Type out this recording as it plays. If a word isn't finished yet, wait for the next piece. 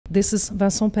This is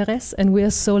Vincent Perez, and we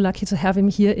are so lucky to have him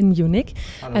here in Munich.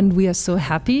 Hello. And we are so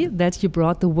happy that you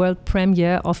brought the world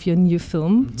premiere of your new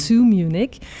film to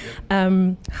Munich.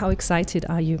 How excited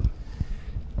are you?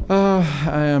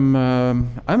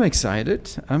 I'm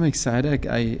excited. I'm excited.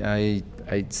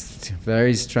 It's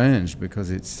very strange because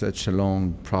it's such a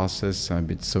long process.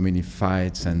 With so many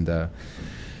fights and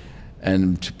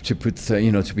to put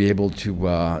to be able to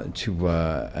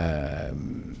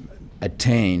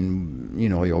attain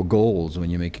your goals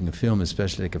when you're making a film,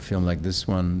 especially like a film like this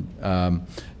one.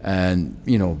 And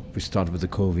we started with the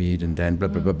COVID and then blah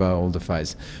blah blah blah, all the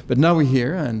fights. But now we're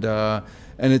here and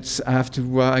it's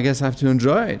I guess I have to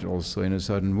enjoy it also in a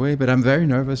certain way. But I'm very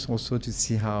nervous also to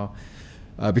see how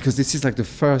because this is like the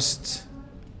first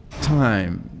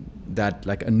time that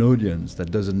like an audience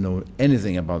that doesn't know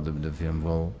anything about the film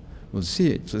will see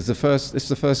it. So it's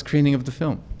the first screening of the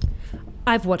film.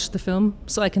 I've watched the film,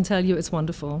 so I can tell you it's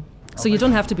wonderful. So you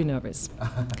don't have to be nervous.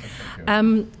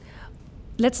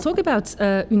 Let's talk about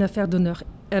Une Affaire D'honneur.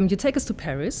 You take us to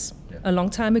Paris a long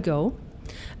time ago,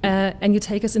 and you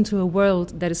take us into a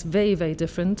world that is very, very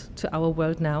different to our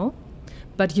world now.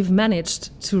 But you've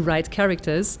managed to write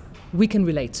characters we can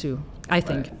relate to, I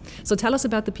think. Right. So tell us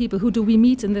about the people. Who do we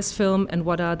meet in this film, and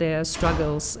what are their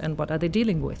struggles, and what are they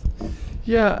dealing with?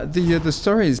 Yeah, the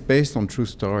story is based on true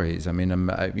stories. I mean,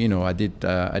 I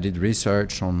did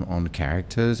research on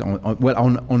characters,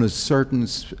 on a certain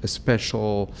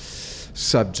special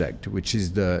subject, which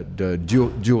is the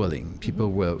dueling.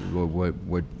 People were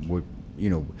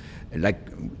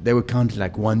like they were counting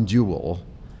like one duel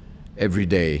every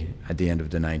day at the end of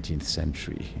the 19th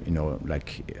century.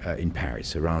 In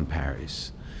Paris, around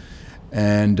Paris,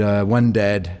 and one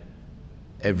dead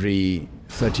every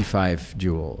 35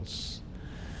 duels.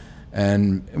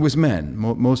 And it was men.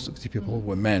 Most of the people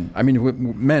were men. I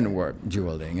mean, men were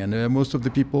dueling, and most of the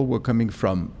people were coming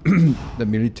from the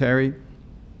military.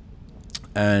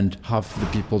 And half of the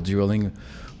people dueling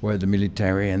were the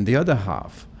military, and the other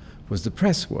half was the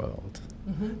press world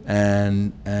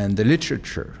and the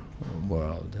literature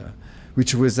world,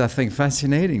 which was, I think,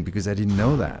 fascinating because I didn't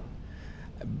know that.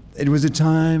 It was a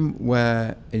time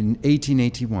where, in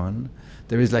 1881.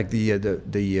 There is like the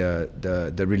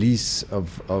release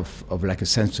of like a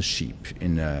censorship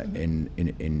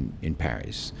in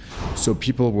Paris, so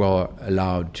people were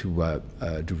allowed to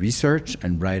do research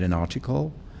and write an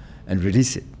article, and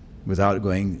release it without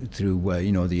going through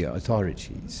the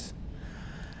authorities.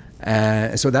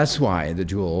 So that's why the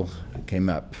duel came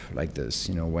up like this,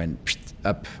 went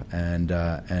up, and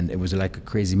it was like a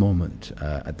crazy moment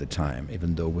at the time,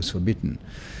 even though it was forbidden.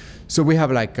 So we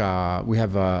have like a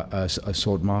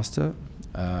sword master,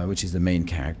 which is the main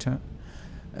character,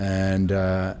 and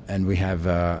we have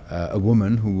a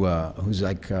woman who's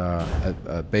like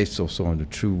based also on the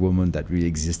true woman that really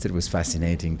existed. It was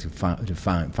fascinating to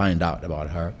find out about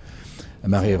her.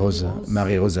 Marie-Rose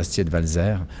Astier de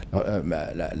Valzer,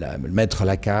 Maître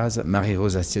Lacaze,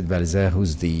 Marie-Rose Astier de Valzer,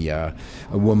 who's a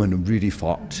woman who really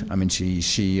fought. I mean, she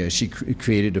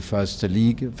created the first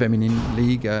feminine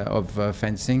league of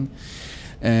fencing,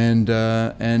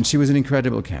 and she was an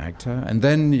incredible character. And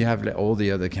then you have all the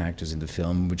other characters in the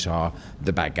film, which are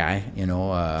the bad guy,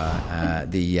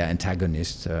 the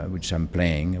antagonist, which I'm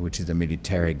playing, which is the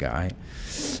military guy,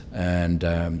 and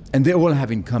they all have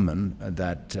in common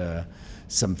that.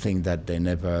 Something that they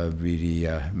never really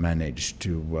managed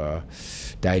to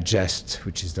digest,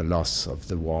 which is the loss of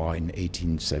the war in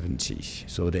 1870.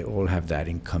 So they all have that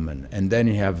in common. And then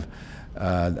you have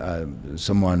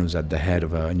someone who's at the head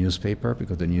of a newspaper,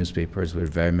 because the newspapers were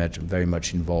very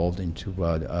much involved into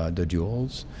the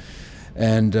duels.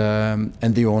 And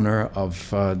the owner of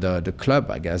the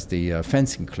club, I guess, the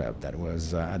fencing club that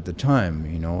was at the time,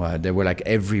 they were like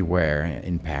everywhere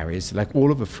in Paris, like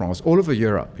all over France, all over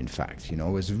Europe, in fact, it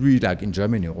was really like in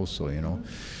Germany also, it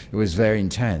was very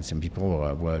intense, and people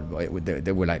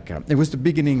they were like, it was the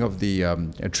beginning of the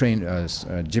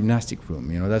gymnastic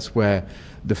room, that's where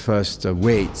the first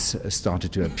weights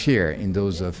started to appear in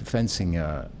those fencing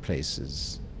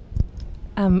places.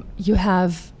 You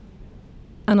have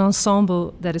an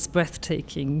ensemble that is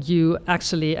breathtaking. You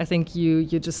actually, I think you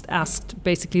just asked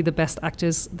basically the best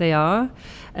actors they are,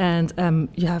 and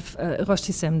you have Roche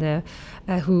Tissem there,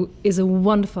 who is a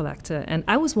wonderful actor. And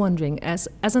I was wondering, as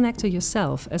an actor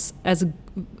yourself, as a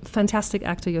fantastic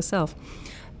actor yourself,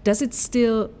 is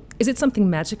it something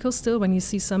magical still when you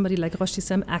see somebody like Roche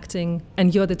Tissem acting,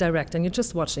 and you're the director and you're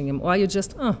just watching him, or are you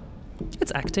just, oh,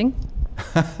 it's acting?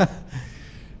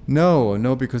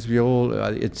 No, because we all,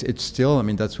 it's still, I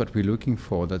mean, that's what we're looking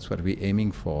for, that's what we're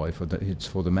aiming for, it's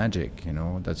for the magic, you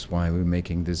know, that's why we're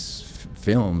making these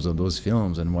films or those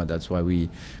films, and that's why we're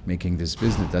making this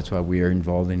business, that's why we are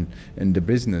involved in the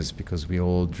business, because we're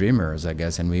all dreamers, I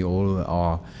guess, and we all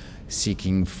are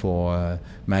seeking for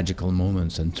magical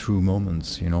moments and true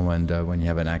moments, you know, and when you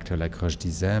have an actor like Roche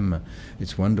Dizem,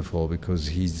 it's wonderful because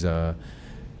he's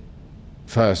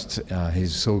first,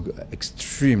 he's so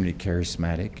extremely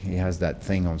charismatic. He has that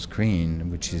thing on screen,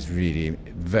 which is really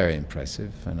very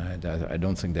impressive. And I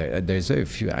don't think there's very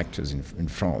few actors in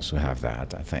France who have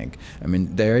that, I think. I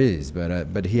mean, there is,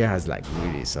 but he has like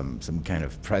really some kind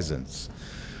of presence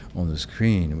on the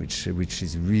screen, which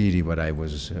is really what I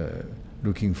was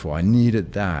looking for. I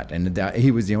needed that, and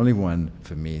he was the only one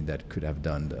for me that could have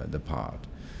done the part.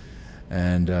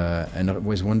 And it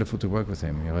was wonderful to work with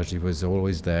him. He was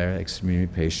always there, extremely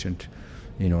patient.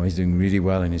 You know, he's doing really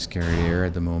well in his career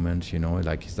at the moment. You know,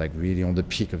 like he's like really on the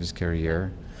peak of his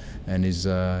career, and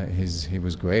he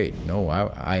was great.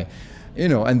 No, you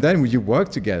know, and then when you work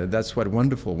together, that's what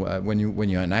wonderful. When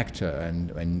you're an actor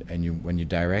and when you're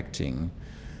directing,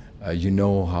 you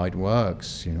know how it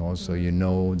works, you know, so you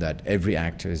know that every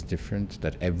actor is different,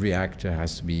 that every actor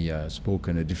has to be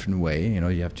spoken a different way, you know,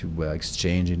 you have to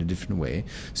exchange in a different way.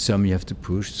 Some you have to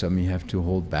push, some you have to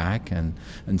hold back, and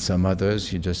some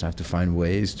others you just have to find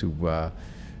ways to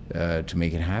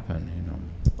make it happen, you know.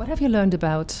 What have you learned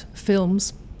about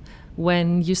films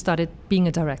when you started being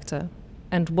a director?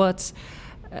 And what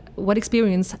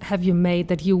experience have you made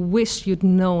that you wish you'd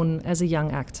known as a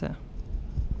young actor?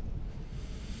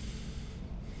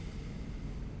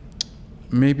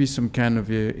 Maybe some kind of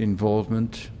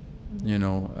involvement, you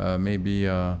know, maybe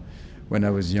when I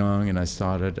was young and I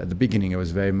started, at the beginning I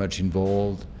was very much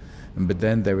involved, but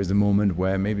then there was a moment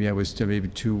where maybe I was still maybe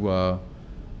too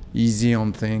easy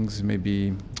on things,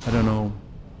 maybe, I don't know.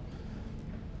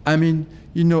 I mean,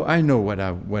 you know, I know what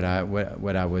I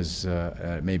was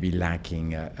maybe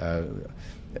lacking,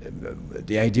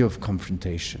 the idea of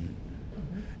confrontation,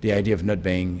 the idea of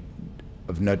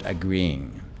not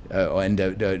agreeing. And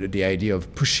the idea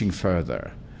of pushing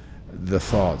further the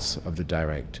thoughts of the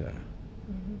director,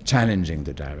 challenging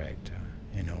the director,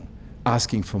 you know,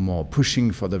 asking for more,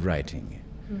 pushing for the writing,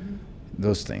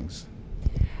 those things.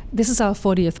 This is our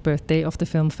 40th birthday of the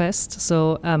Film Fest,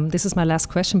 so this is my last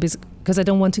question because I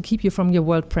don't want to keep you from your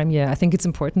world premiere. I think it's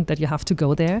important that you have to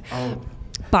go there. Oh.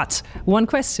 But one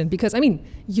question, because I mean,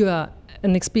 you're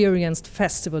an experienced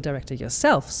festival director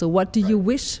yourself, so what do you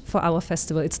wish for our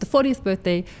festival? It's the 40th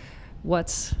birthday.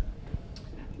 What?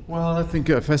 Well, I think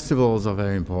festivals are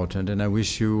very important, and I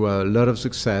wish you a lot of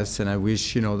success. And I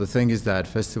wish, you know, the thing is that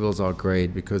festivals are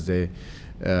great because they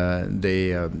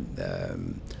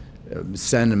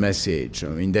send a message. I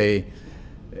mean, they're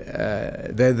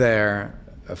there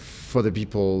for the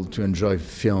people to enjoy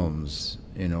films,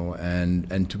 you know,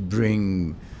 and to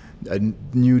bring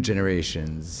new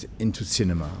generations into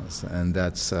cinemas, and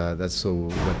that's so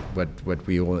what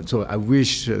we all. So I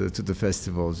wish to the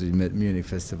festivals, the Munich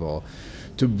Festival,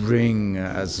 to bring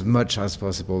as much as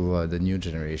possible the new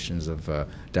generations of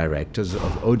directors,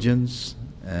 of audience,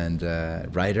 and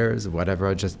writers,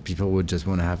 whatever. Just people would just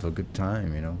want to have a good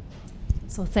time, you know.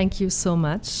 So thank you so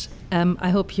much. I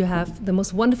hope you have the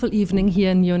most wonderful evening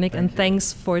here in Munich, and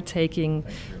thanks for taking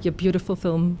your beautiful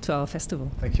film to our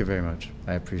festival. Thank you very much.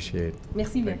 I appreciate it.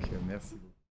 Merci bien. Thank you. Merci.